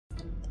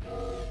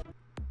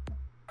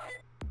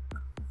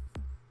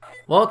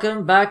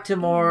Welcome back to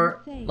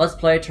more Let's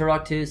Play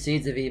Turok 2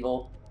 Seeds of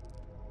Evil.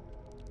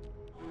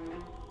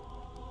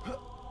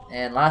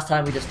 And last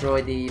time we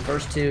destroyed the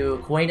first two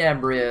queen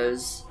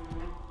embryos.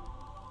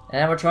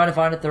 And we're trying to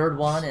find a third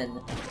one and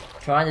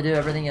trying to do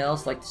everything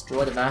else, like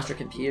destroy the master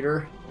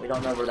computer. We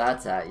don't know where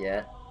that's at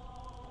yet.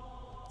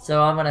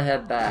 So I'm gonna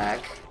head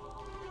back.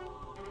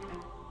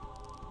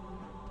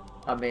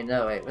 I mean,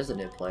 no, wait, there's a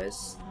new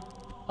place.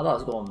 I thought I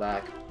was going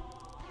back.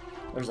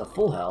 There's a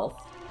full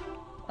health.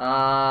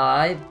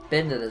 I've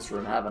been to this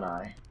room, haven't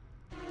I?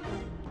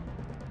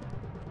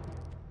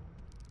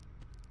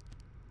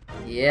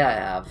 Yeah, I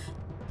have.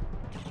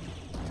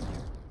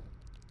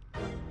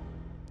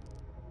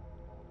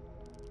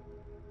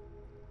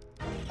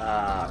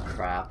 Ah,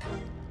 crap.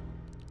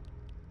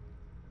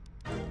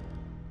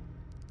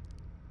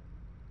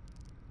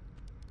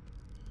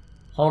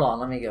 Hold on,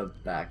 let me go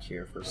back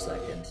here for a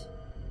second.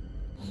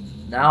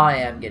 Now I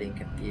am getting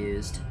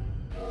confused.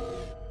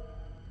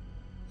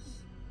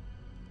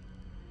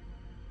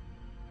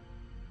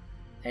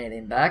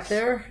 Anything back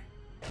there?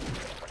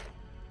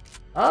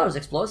 Oh, there's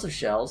explosive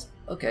shells.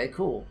 Okay,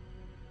 cool.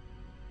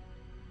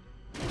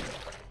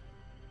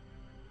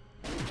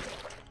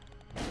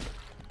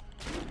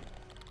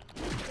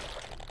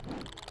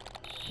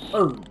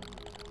 Oh.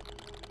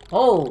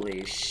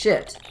 Holy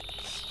shit.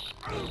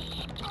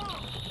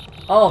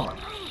 Oh my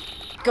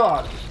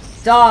god.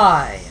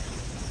 Die!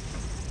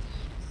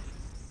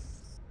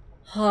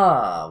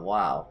 Huh,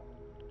 wow.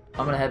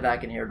 I'm gonna head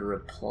back in here to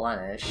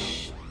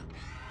replenish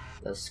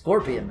the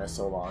Scorpion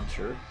missile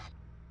launcher.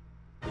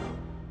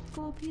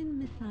 Scorpion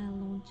missile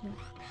launcher.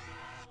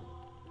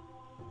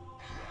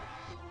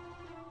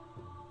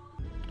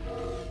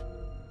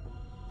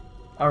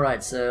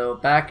 Alright, so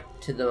back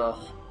to the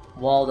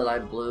wall that I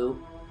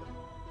blew.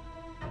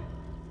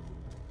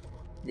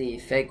 The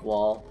fake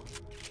wall.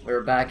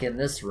 We're back in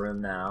this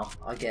room now,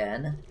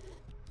 again.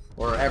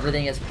 Where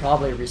everything is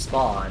probably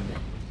respawned.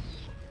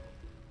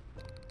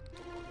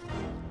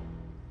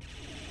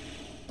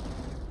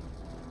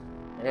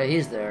 Yeah,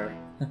 he's there.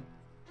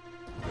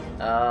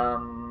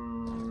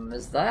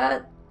 Is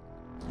that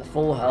the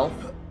full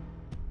health?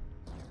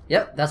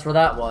 Yep, that's where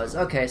that was.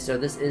 Okay, so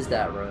this is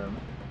that room.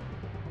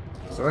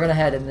 So we're gonna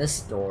head in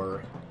this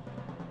door.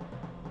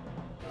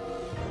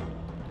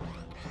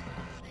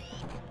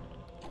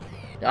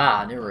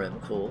 Ah, new room,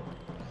 cool.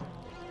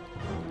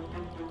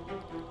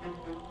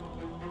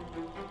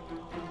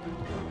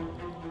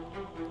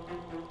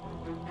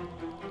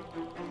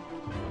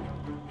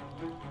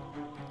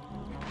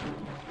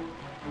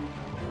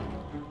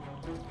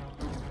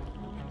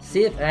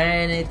 See if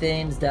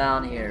anything's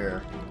down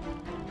here.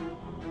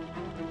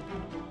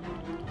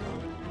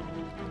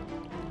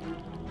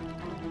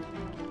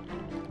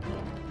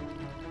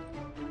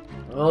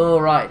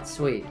 Alright,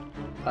 sweet.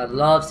 I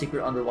love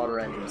secret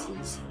underwater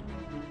entrances.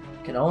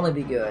 Can only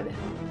be good.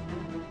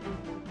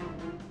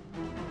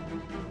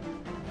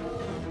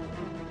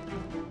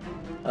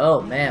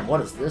 Oh man,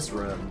 what is this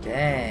room?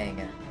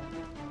 Dang.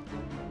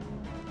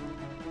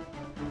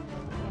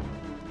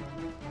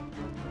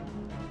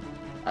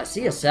 I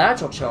see a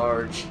satchel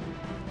charge.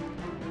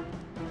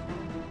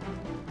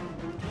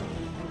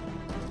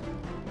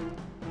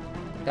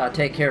 Gotta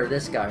take care of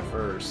this guy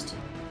first.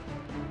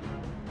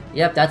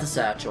 Yep, that's a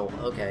satchel.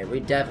 Okay, we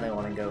definitely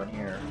want to go in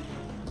here.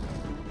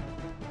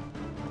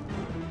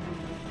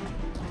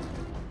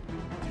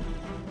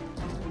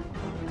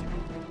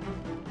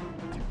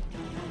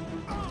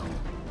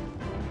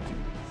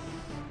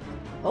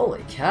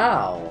 Holy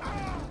cow.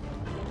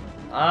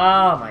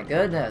 Oh my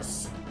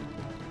goodness.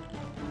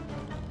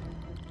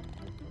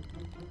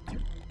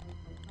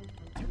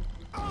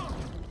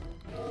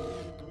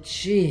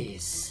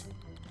 Jeez.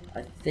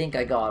 I think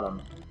I got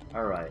him.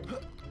 Alright.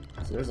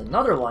 So there's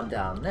another one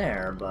down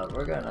there, but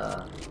we're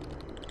gonna...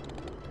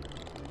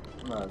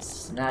 I'm gonna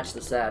snatch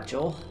the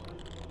satchel.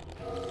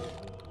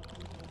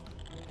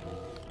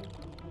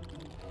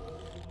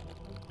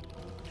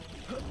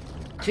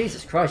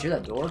 Jesus Christ, you're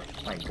that door?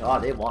 My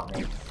god, they want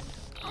me.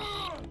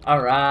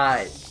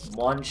 Alright.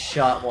 One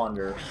shot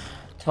wonder.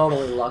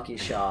 Totally lucky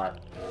shot.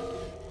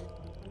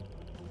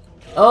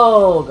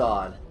 Oh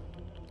god.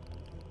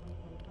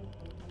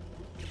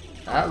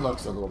 That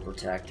looks a little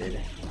protected.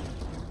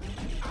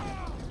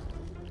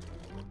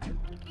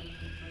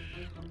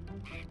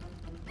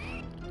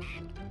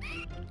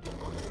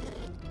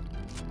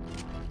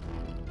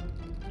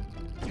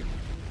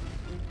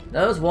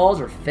 Those walls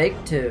are fake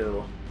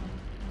too.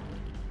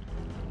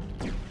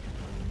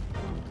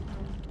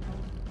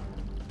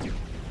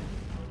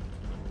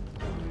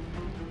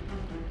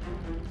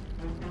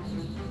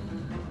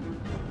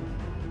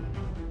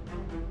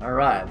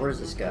 Alright, where does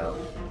this go?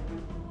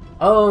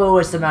 Oh,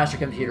 it's the master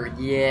computer.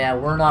 Yeah,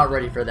 we're not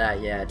ready for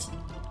that yet.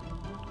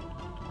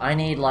 I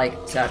need, like,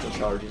 satchel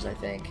charges, I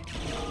think.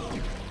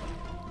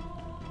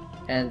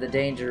 And the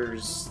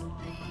dangers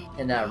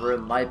in that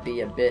room might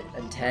be a bit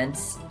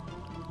intense.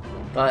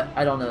 But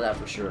I don't know that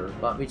for sure.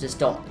 But we just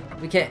don't.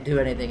 We can't do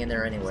anything in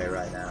there anyway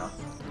right now.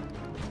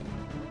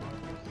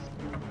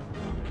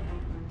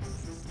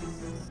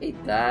 Eat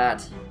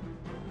that.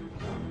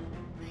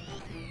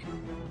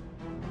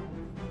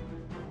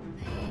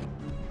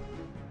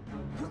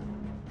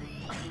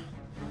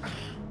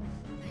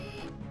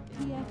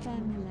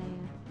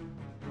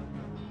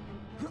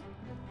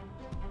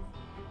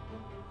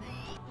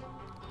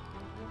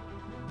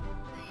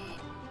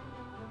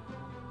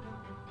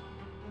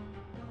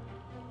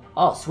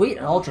 Oh, sweet,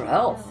 and ultra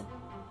health.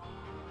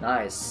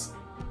 Nice.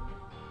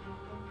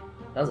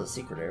 That was a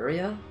secret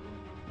area?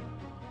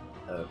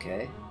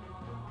 Okay.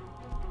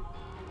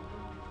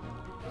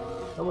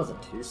 That wasn't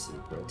too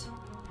secret.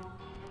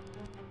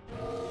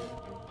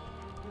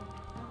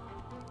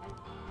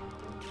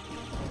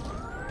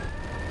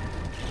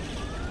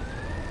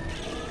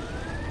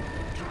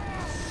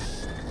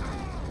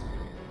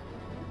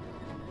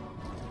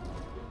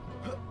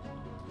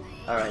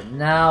 Alright,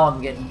 now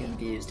I'm getting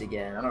confused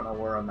again. I don't know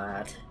where I'm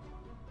at.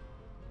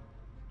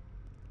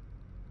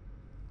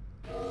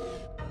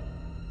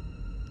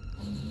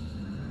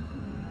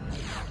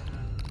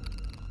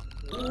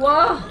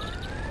 What?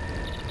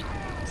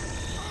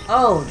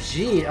 Oh,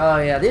 gee. Oh,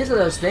 yeah. These are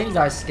those things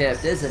I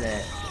skipped, isn't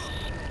it?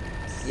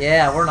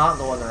 Yeah, we're not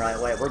going the right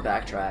way. We're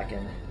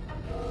backtracking.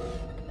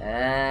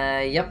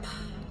 Yep.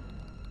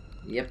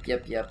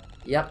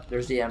 Yep,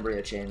 there's the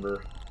embryo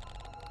chamber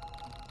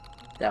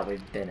that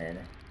we've been in.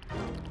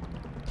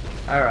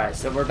 Alright,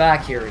 so we're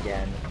back here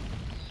again.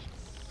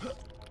 I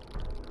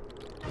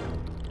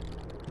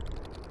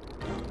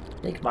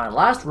think my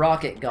last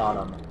rocket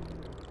got him.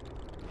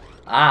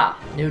 Ah,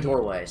 new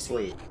doorway,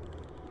 sweet.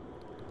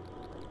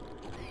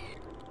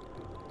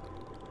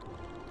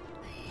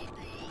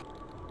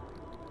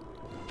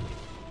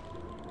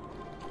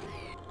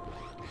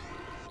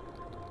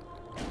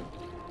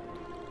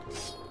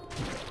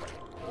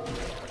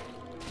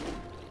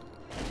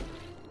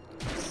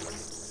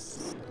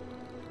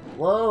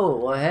 Whoa,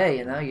 well hey,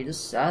 you know, you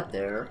just sat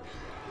there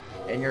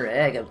in your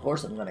egg, of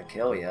course I'm gonna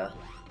kill you.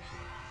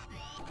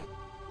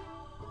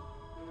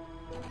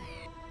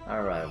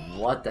 Alright,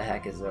 what the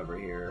heck is over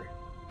here?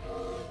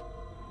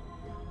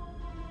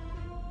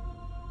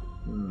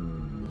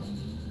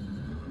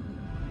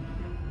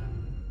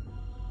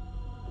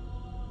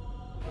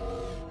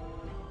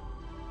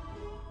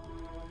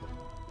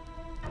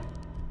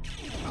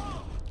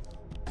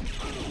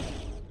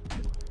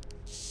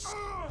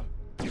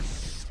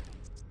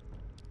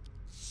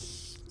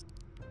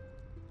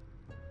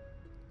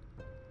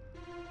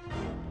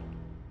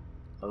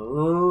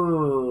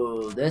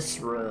 Ooh, this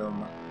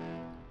room.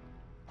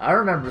 I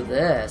remember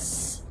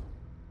this.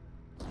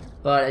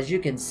 But as you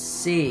can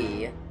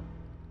see,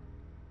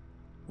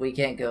 we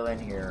can't go in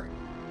here.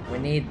 We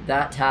need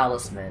that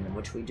talisman,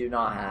 which we do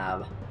not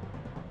have.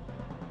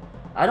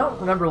 I don't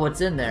remember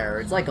what's in there.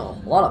 It's like a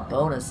lot of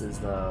bonuses,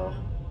 though.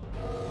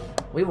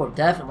 We will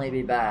definitely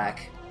be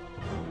back.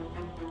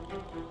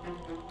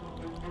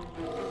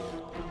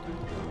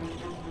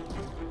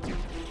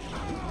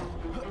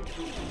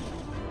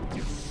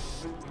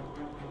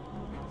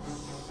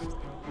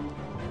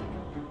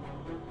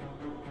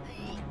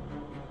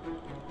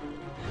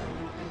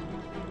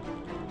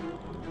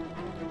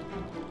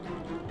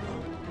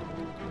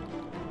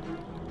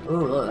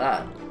 Ooh, look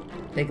at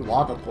that. Big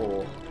lava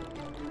pool.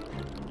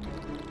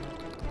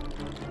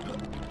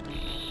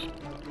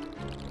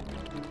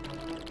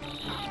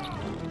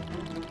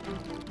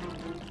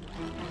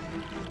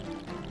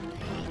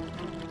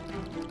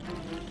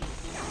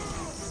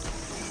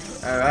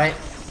 Alright.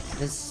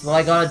 This is what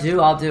I gotta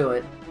do, I'll do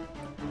it.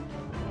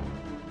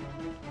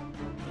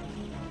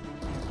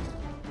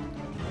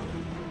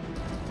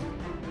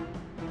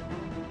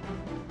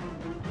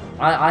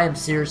 I am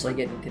seriously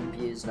getting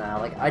confused now.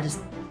 Like, I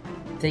just...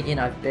 thinking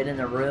I've been in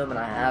a room and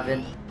I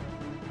haven't.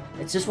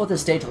 It's just what this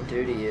stage will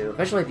do to you,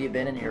 especially if you've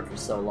been in here for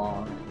so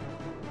long.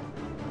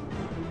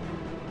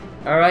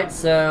 Alright,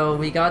 so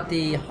we got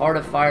the Heart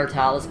of Fire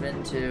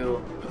talisman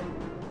too,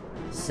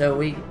 so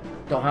we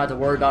don't have to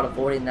worry about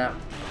avoiding that,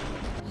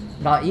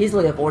 not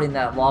easily avoiding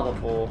that lava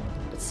pool.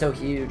 It's so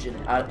huge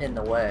and out in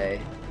the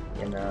way,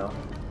 you know.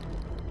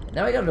 And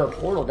now we got into a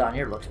portal down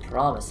here, looks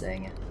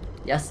promising.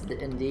 Yes,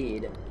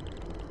 indeed.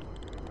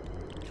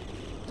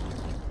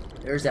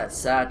 There's that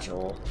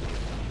satchel.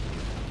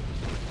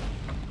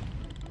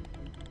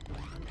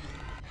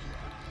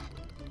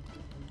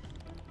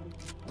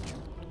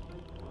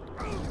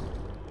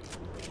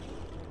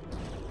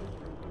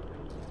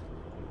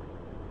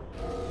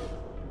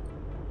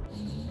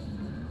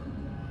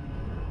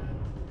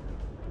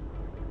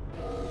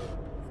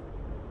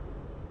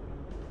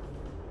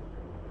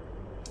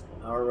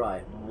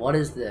 Alright, what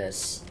is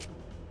this?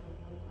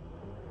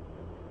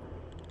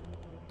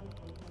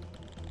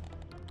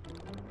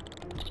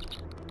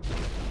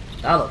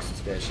 That looks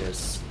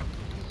suspicious.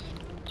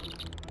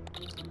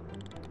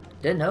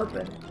 Didn't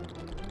open.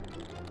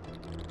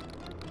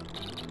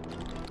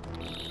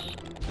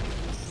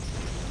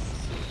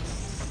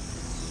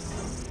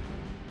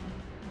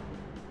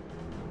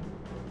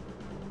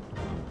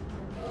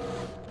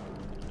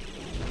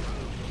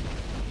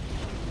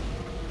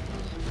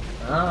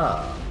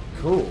 Ah,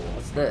 cool.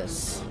 What's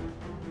this?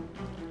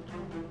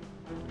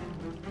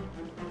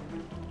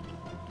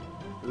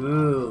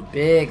 Ooh,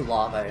 big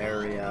lava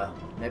area.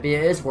 Maybe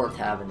it is worth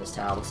having this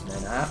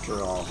talisman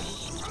after all.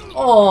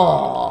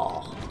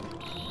 Oh!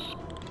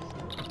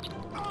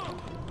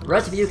 The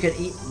rest of you can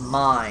eat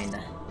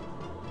mine.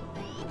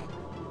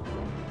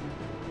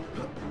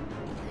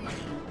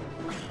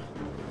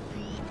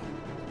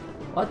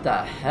 What the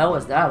hell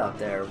is that up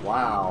there?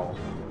 Wow.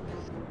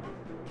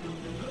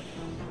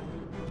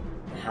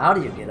 How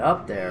do you get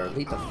up there?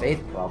 Leap of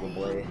faith,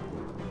 probably.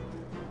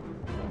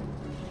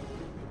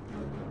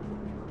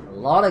 A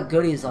lot of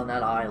goodies on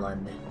that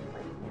island.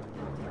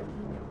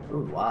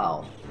 Ooh,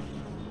 wow.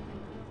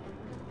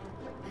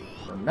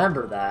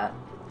 Remember that.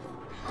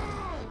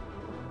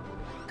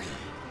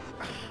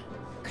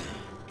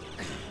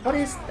 What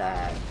is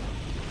that?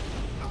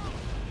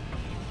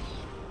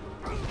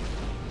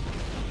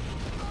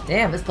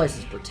 Damn, this place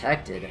is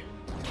protected.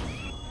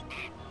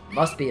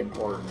 Must be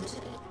important.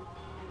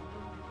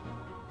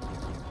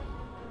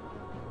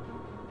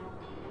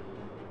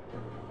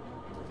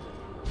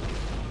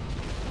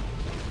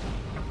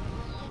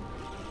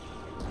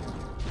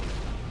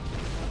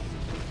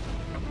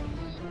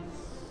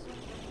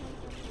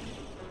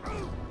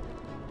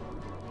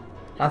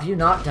 Have you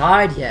not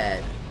died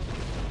yet?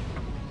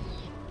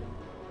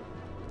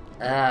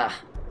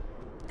 Ah,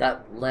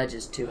 that ledge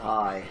is too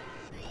high.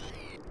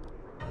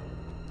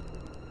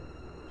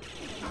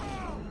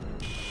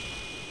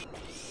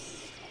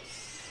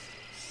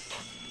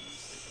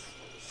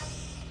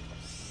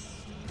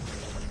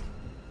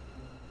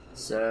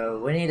 So,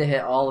 we need to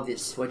hit all of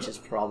these switches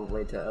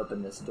probably to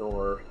open this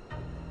door.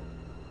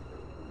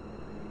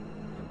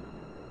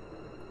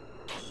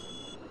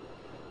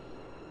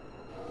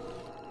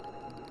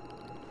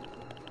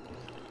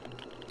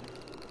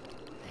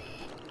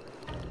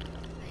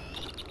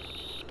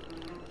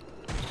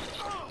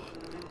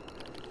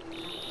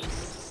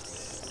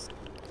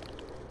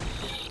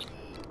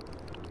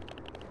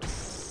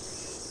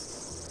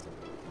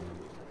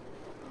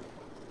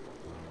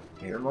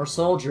 Here are more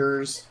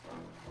soldiers.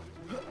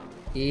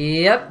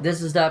 Yep,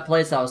 this is that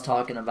place I was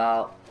talking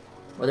about,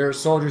 where there are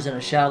soldiers in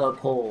a shallow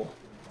pool.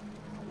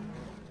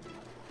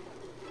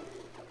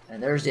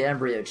 And there's the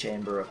embryo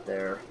chamber up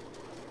there.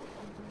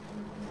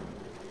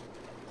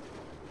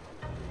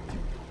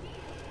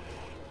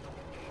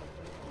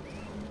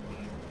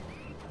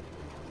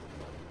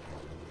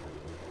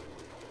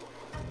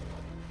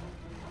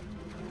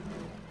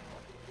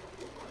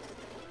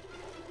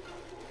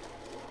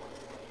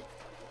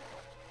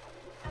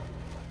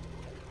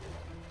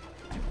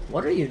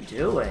 What are you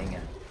doing?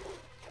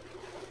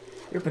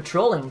 You're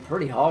patrolling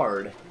pretty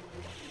hard.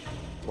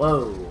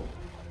 Whoa.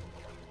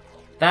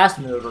 Fast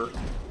mover.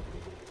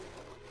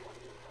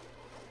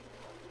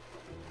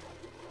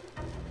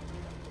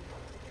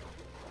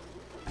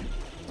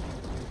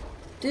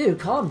 Dude,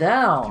 calm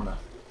down.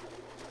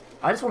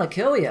 I just want to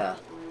kill ya.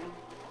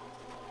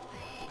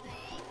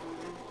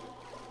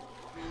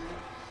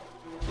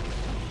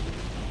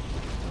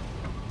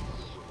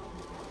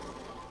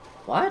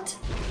 What?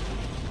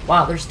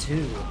 Wow, there's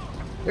two.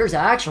 There's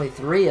actually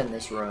three in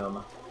this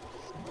room.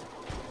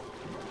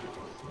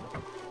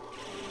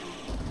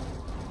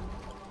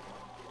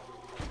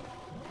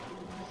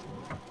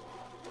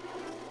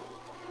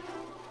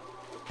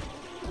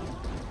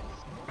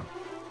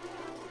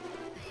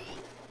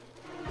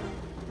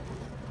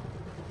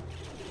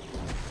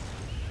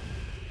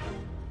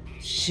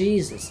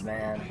 Jesus,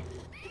 man.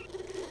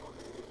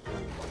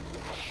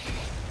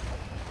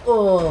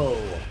 Oh.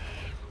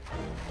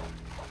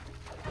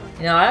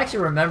 You know, I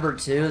actually remember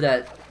too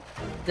that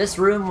this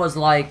room was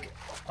like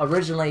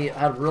originally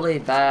had really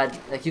bad,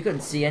 like you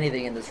couldn't see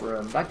anything in this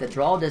room. In fact, the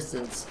draw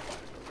distance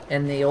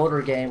in the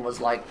older game was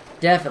like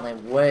definitely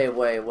way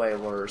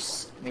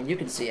worse. I mean, you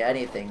can see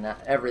anything,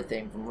 not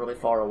everything from really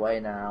far away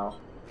now.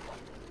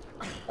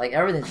 Like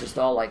everything's just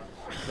all like,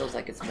 feels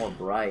like it's more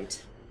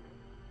bright.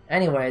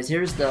 Anyways,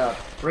 here's the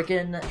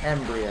frickin'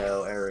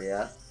 embryo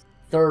area.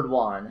 Third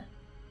one.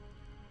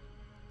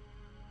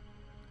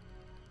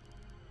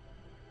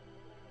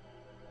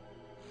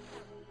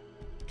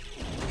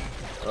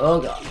 Oh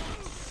god.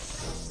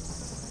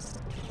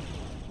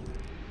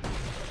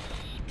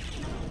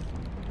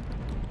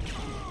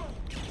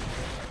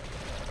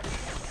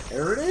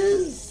 There it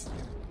is.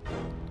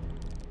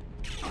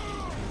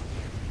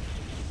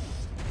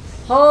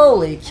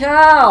 Holy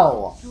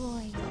cow!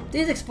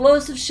 These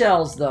explosive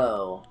shells,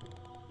 though.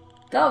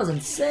 That was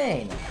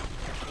insane.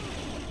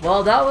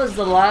 Well, that was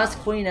the last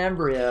queen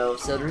embryo,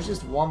 so there's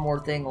just one more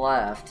thing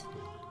left.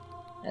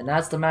 And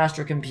that's the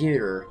master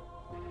computer.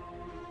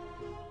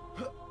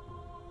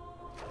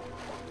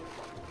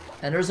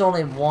 And there's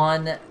only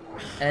one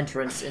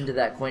entrance into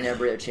that queen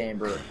embryo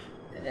chamber.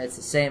 It's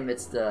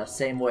the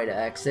same way to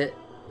exit.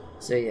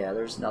 So yeah,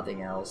 there's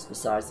nothing else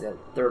besides the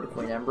third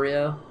queen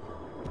embryo.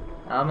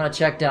 I'm gonna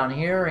check down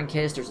here in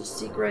case there's a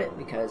secret,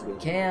 because we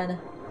can.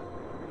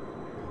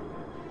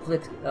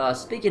 Click,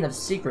 speaking of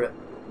secret,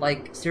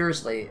 like,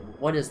 seriously,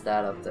 what is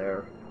that up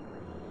there?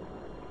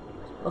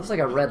 Looks like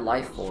a red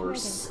life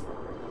force.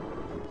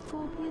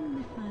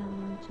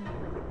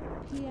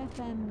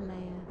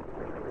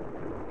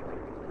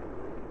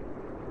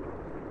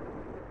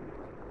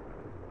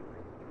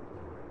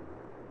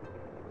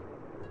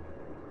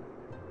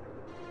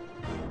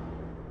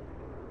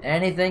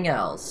 Anything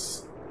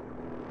else?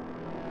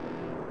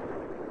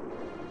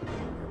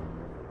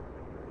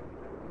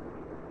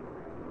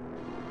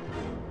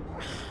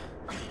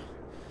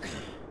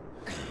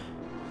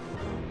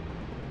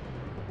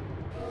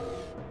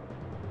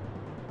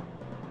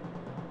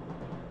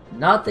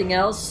 Nothing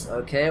else?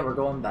 Okay, we're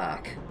going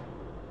back.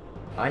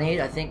 I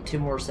need, I think, 2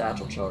 more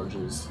satchel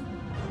charges.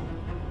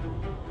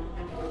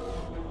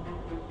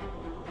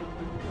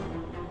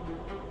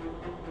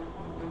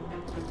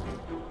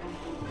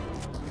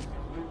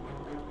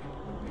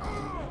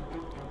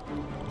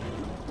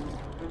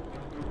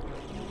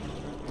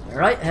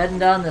 Alright, heading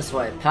down this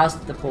way,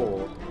 past the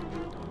pool.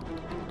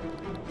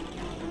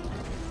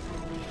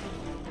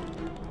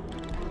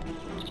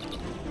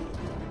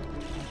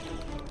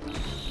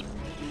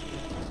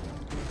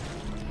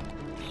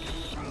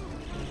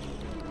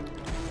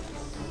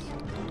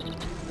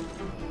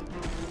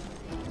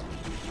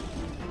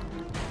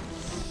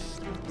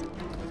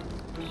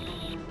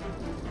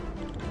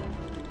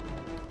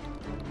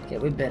 Okay,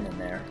 we've been in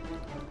there.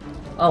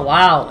 Oh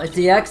wow, it's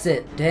the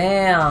exit.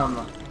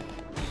 Damn.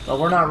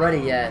 But we're not ready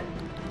yet.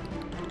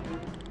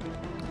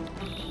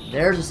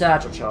 There's a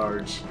satchel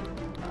charge.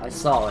 I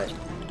saw it.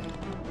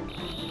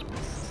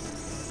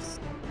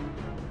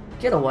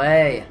 Get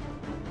away.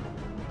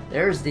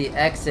 There's the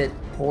exit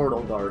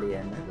portal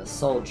guardian, the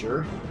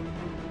soldier.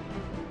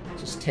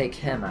 Just take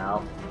him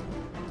out.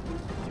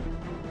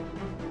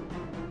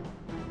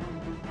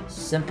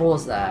 Simple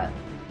as that.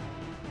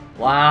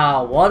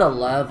 Wow, what a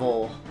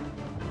level.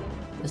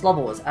 This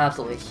level was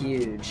absolutely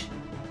huge.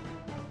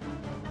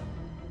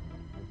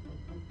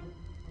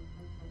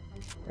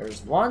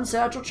 There's one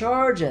satchel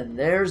charge, and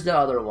there's the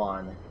other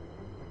one.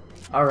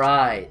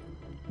 Alright.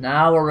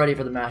 Now we're ready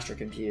for the master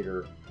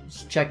computer.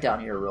 Let's check down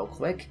here real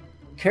quick.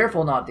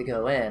 Careful not to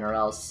go in, or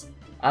else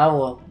I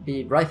will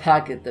be right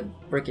back at the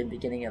frickin'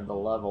 beginning of the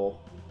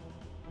level.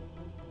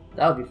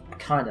 That would be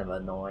kind of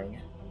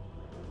annoying.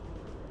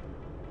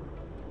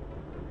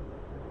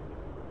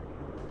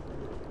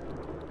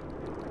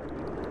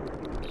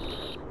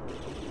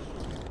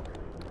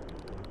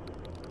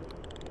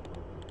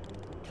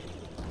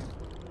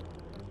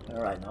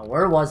 Alright, now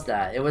where was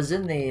that? It was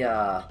in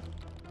the,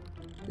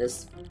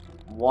 this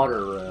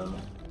water room.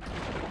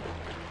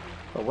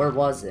 But where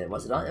was it?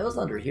 Was it on? It was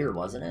under here,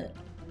 wasn't it?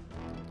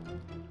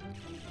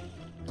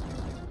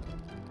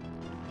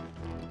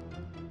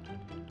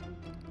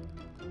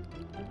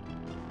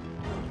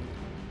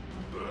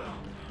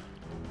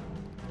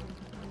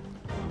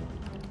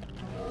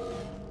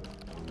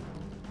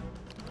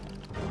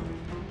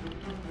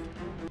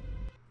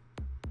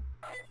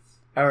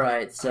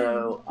 Alright,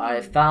 so I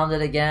found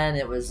it again.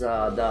 It was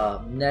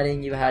the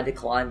netting you had to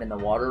climb in the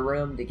water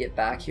room to get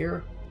back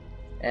here.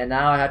 And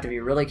now I have to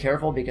be really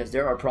careful because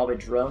there are probably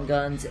drone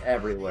guns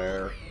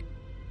everywhere.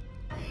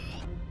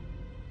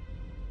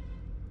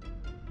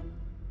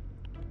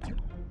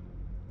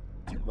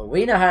 But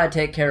we know how to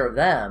take care of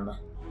them.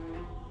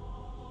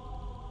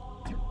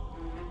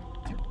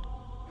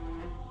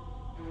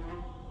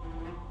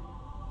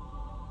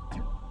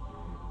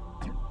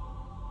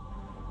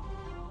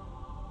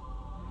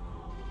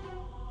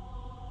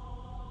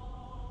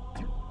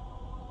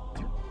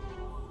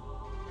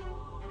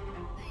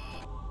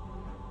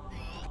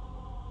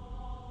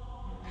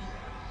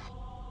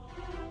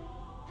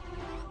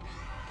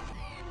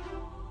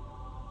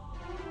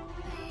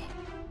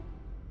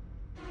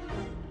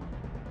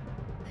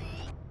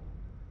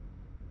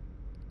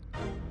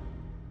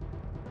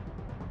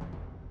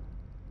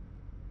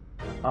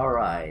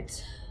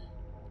 Alright.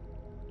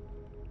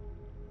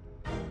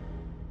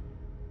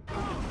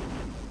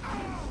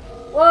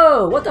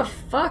 Whoa, what the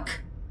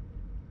fuck?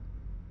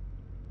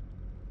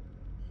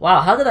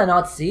 Wow, how did I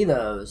not see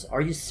those?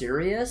 Are you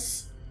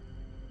serious?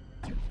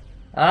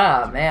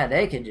 Ah, man,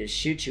 they can just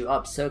shoot you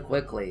up so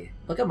quickly.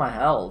 Look at my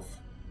health.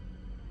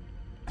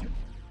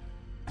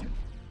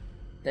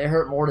 They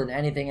hurt more than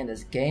anything in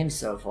this game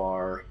so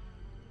far.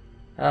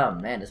 Oh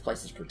man, this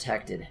place is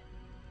protected.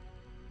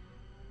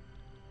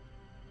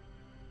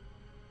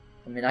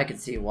 I mean, I can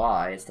see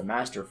why. It's the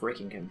master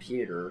freaking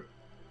computer.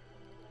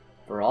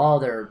 For all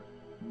their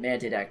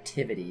mantid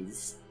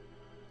activities.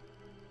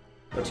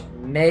 Which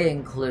may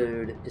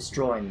include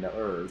destroying the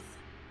Earth.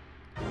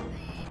 But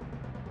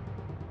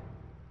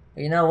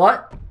you know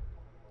what?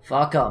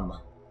 Fuck them.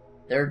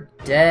 They're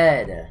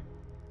dead.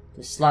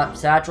 Just slap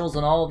satchels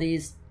on all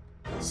these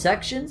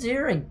sections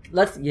here and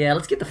let's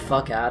get the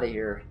fuck out of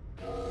here.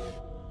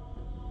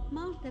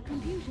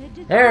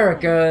 There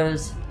it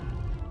goes.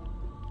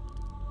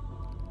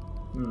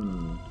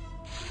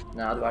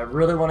 Now, do I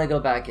really want to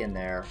go back in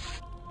there?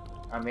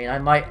 I mean, I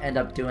might end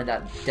up doing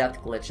that death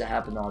glitch that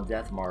happened on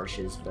Death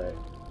Marshes, but...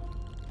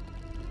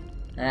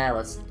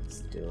 let's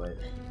do it.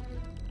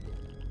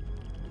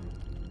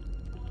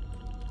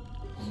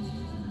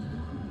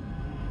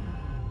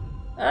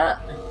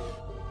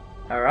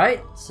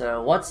 Alright,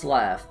 so what's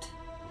left?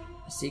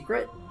 A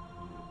secret?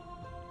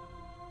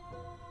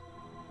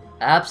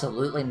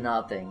 Absolutely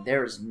nothing.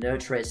 There is no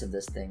trace of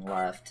this thing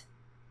left.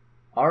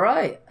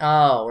 Alright.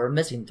 Oh, we're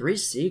missing 3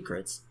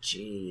 secrets.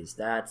 Jeez,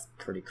 that's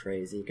pretty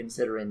crazy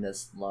considering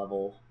this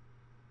level.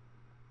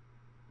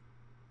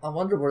 I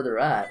wonder where they're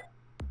at.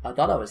 I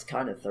thought I was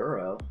kind of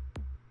thorough.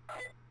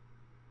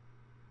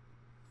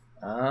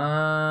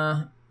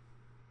 Alright.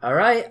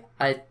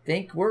 I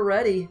think we're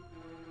ready.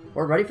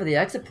 We're ready for the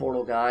exit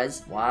portal,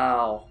 guys.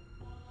 Wow.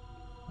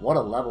 What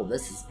a level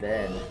this has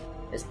been.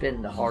 It's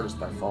been the hardest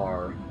by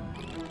far.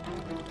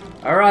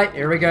 Alright,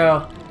 here we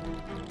go.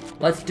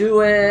 Let's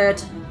do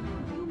it!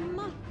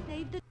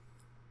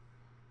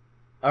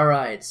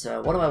 Alright,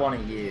 so what do I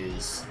want to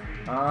use?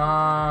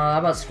 How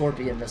about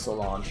Scorpion Missile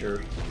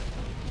Launcher?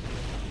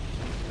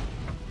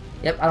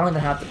 Yep, I don't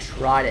even have to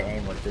try to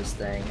aim with this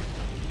thing.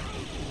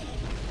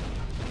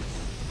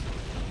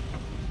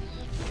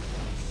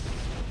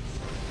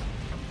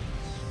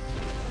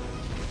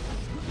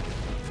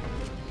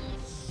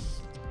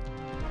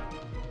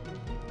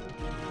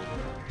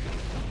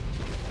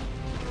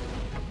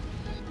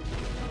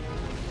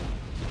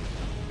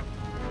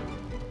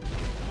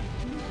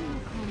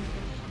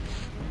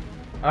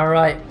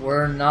 Alright,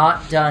 we're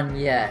not done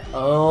yet.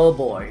 Oh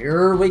boy,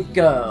 here we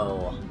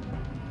go.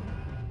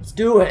 Let's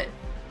do it.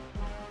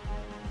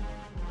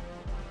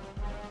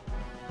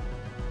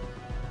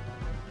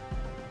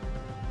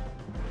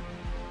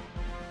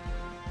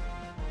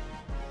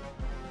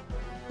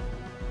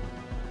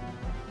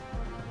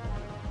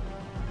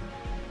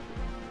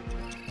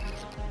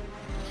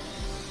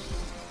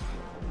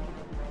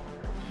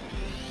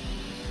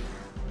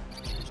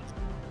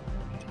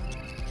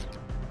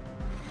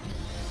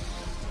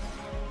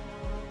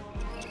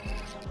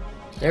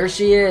 There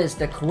she is,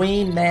 the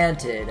Queen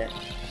Mantid.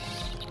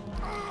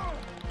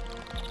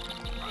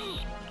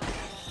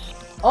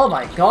 Oh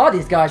my god,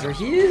 these guys are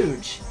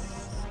huge!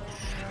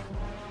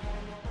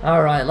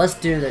 Alright, let's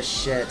do this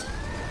shit.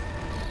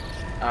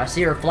 I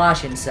see her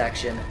flashing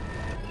section.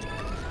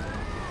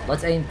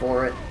 Let's aim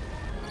for it.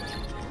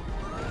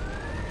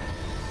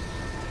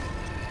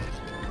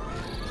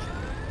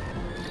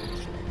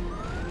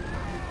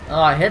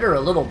 Oh, I hit her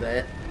a little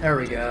bit. There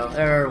we go,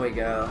 there we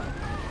go.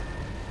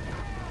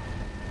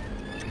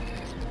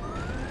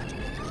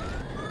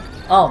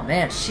 Oh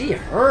man, she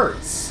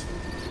hurts.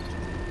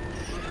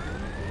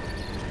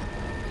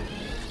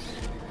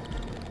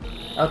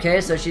 Okay,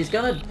 so she's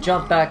gonna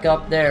jump back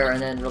up there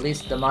and then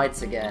release the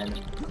mites again.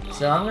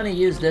 So I'm gonna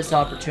use this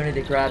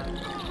opportunity to grab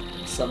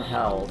some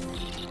health.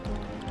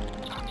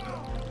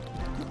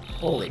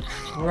 Holy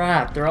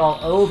crap, they're all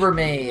over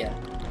me.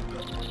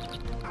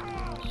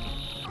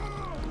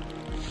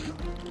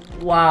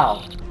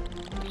 Wow.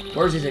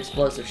 Where's these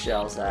explosive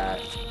shells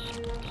at?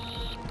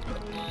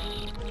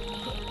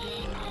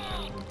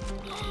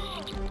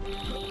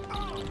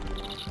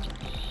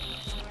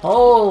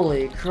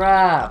 Holy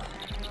crap!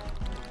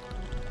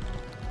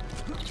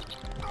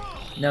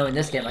 No, in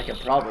this game I could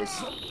probably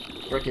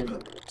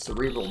frickin'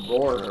 cerebral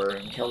roar her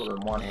and kill her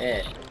in one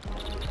hit.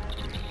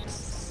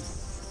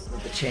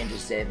 With the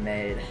changes they've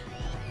made.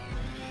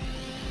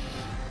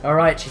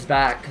 Alright, she's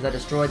back, because I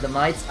destroyed the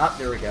mites. Ah,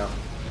 there we go.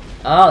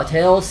 Oh, the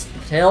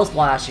tail's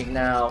flashing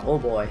now. Oh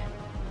boy.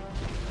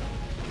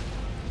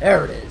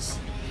 There it is.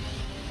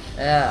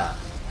 Yeah.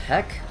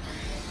 Heck.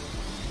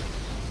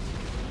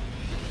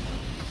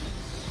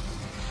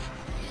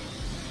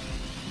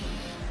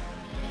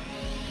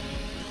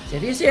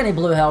 If you see any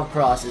blue health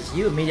crosses,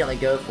 you immediately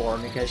go for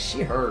him because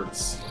she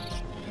hurts.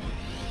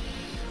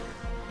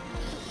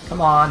 Come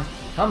on.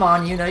 Come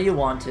on, you know you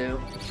want to.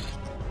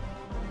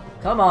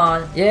 Come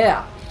on.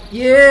 Yeah.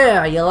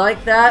 Yeah, you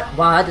like that?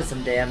 Wow, that did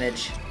some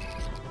damage.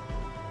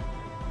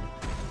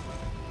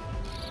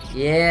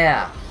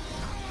 Yeah.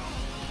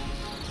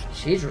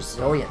 She's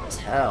resilient as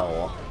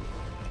hell.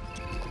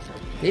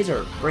 These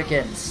are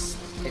freaking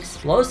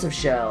explosive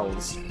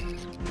shells.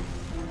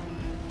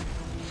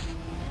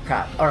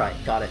 Crap. Alright,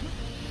 got it.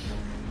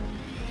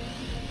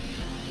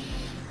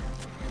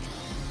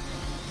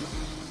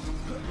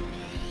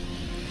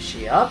 Is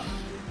she up?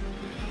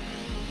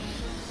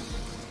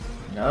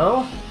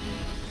 No?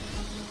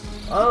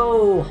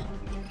 Oh!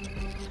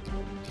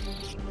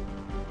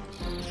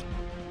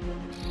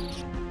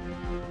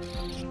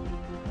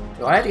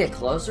 Do I have to get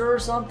closer or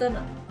something?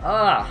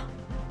 Ah!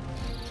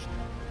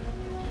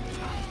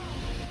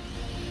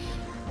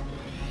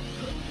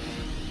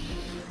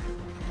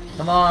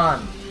 Come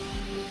on!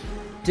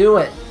 Do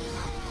it!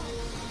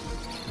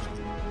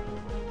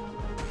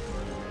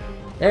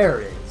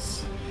 There it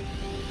is.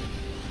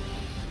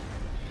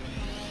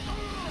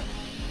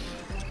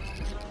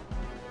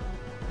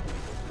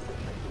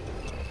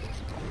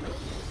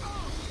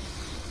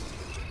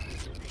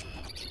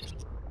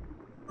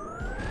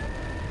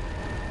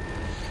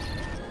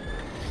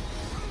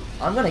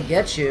 I'm gonna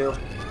get you.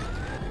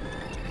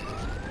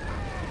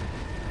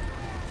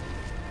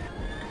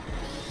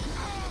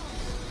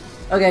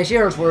 Okay, she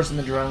hurts worse than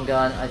the drone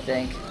gun, I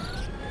think.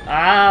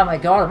 Ah, my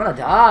god, I'm gonna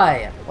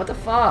die. What the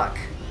fuck?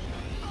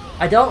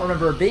 I don't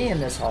remember it being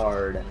this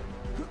hard.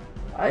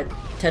 I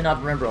tend not to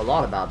remember a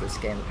lot about this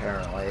game,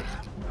 apparently.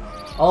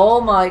 Oh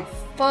my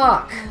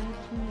fuck!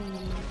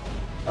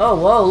 Oh,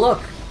 whoa,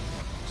 look.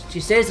 She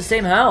stays the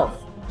same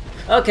health.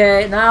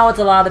 Okay, now it's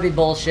allowed to be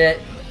bullshit.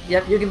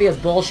 Yep, you can be as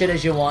bullshit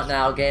as you want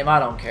now, game. I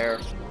don't care.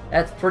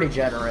 That's pretty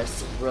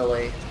generous,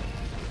 really.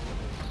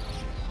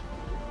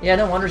 Yeah,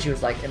 no wonder she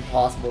was, like,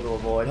 impossible to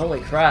avoid.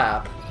 Holy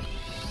crap.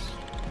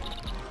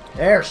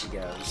 There she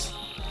goes.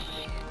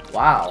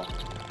 Wow.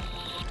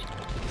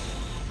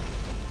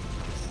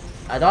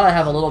 I thought I'd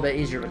have a little bit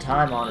easier of a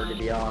time on her, to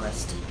be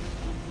honest.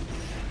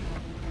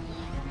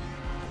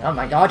 Oh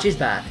my god, she's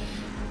back.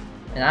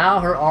 And now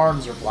her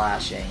arms are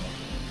flashing.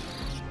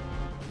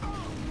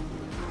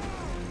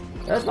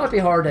 Those might be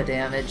hard to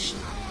damage.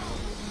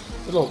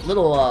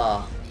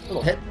 Little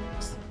hit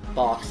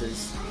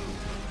boxes.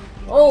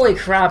 Holy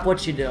crap,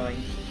 what's she doing?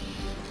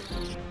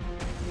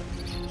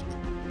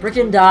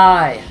 Frickin'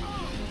 die!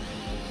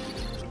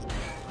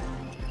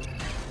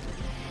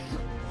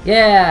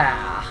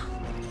 Yeah!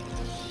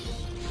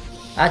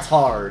 That's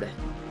hard.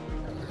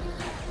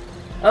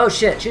 Oh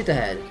shit, shoot the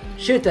head.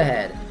 Shoot the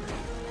head.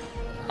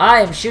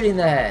 I am shooting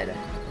the head.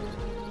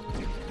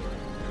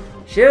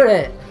 Shoot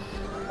it!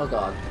 Oh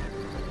god.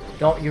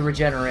 Don't you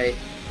regenerate.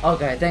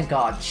 Okay, thank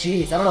god.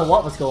 Jeez, I don't know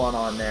what was going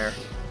on there.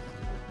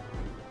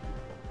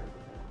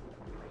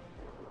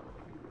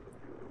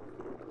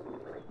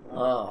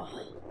 Oh.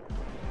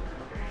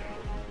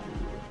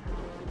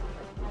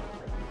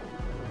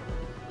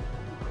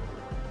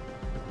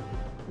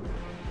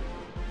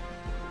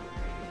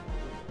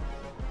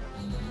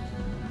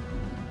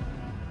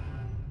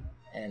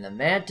 And the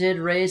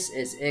mantid race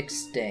is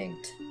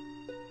extinct.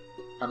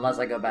 Unless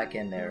I go back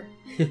in there.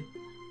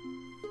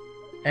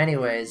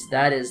 Anyways,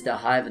 that is the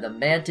Hive of the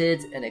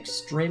Mantids, an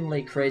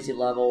extremely crazy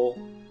level.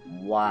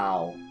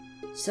 Wow.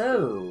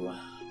 So,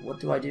 what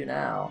do I do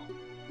now?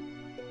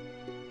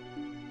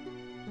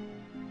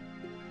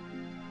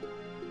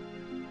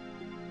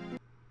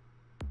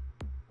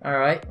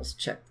 Alright, let's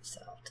check this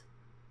out.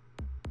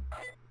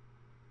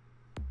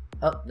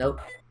 Oh,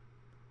 nope.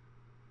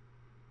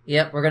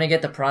 Yep, we're gonna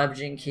get the Prime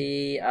Gene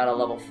Key out of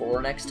level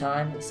 4 next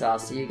time, so I'll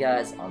see you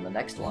guys on the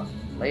next one.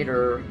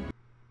 Later!